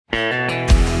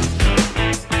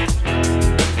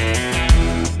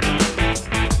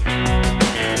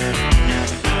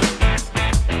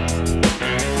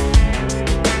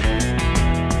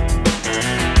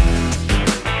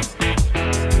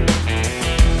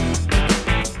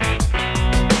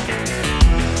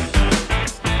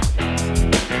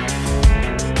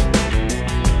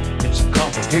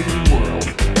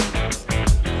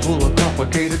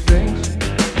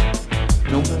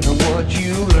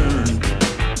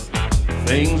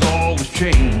things always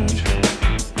change,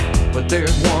 but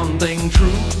there's one thing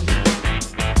true.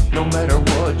 No matter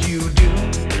what you do,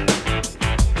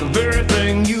 the very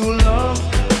thing you love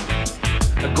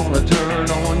are gonna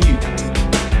turn on you.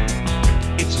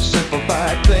 It's a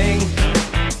simplified thing,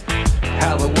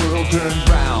 how the world turns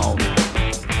round.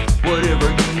 Whatever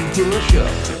you push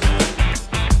up,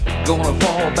 gonna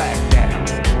fall back down.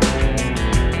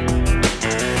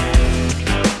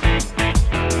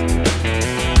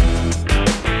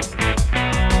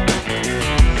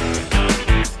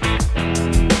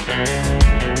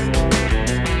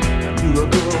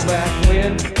 Back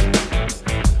when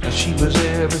she was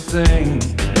everything.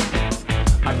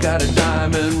 I got a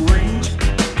diamond ring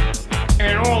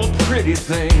and all the pretty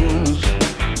things.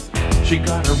 She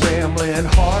got a rambling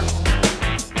heart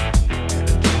and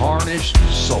a tarnished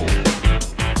soul.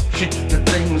 She took the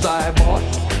things I bought,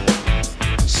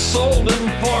 sold them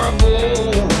for a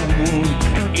bowl.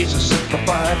 It's a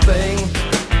simplified thing,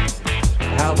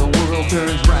 how the world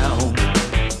turns round.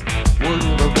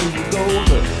 Whatever food goes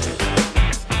up,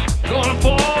 gonna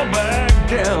fall back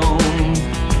down.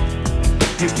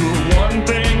 You put one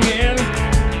thing in,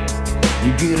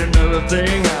 you get another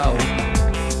thing out.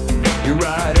 You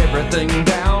write everything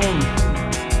down,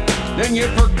 then you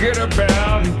forget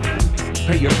about it.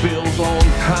 Pay your bills on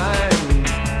time,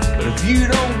 but if you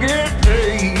don't get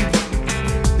paid,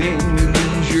 then you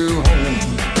lose your home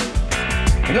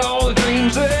and all the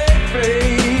dreams that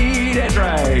fade. That's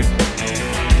right.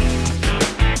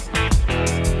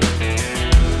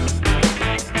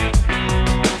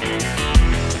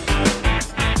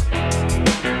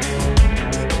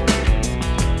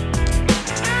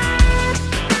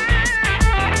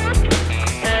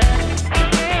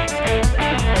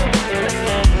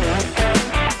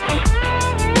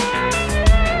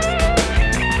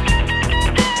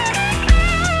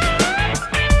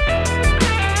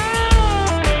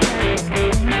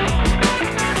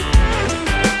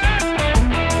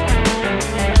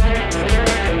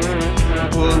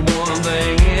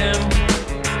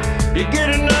 You get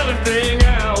another thing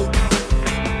out.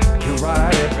 You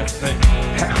write everything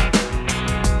down.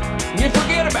 You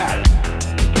forget about it.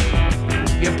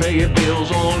 You pay your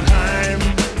bills on time,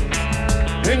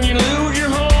 then you lose your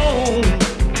home.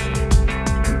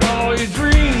 All your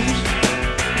dreams,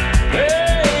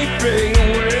 they fade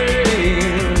away.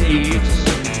 It's a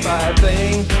simplified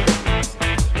thing,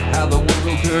 how the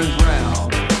world turns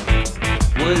round.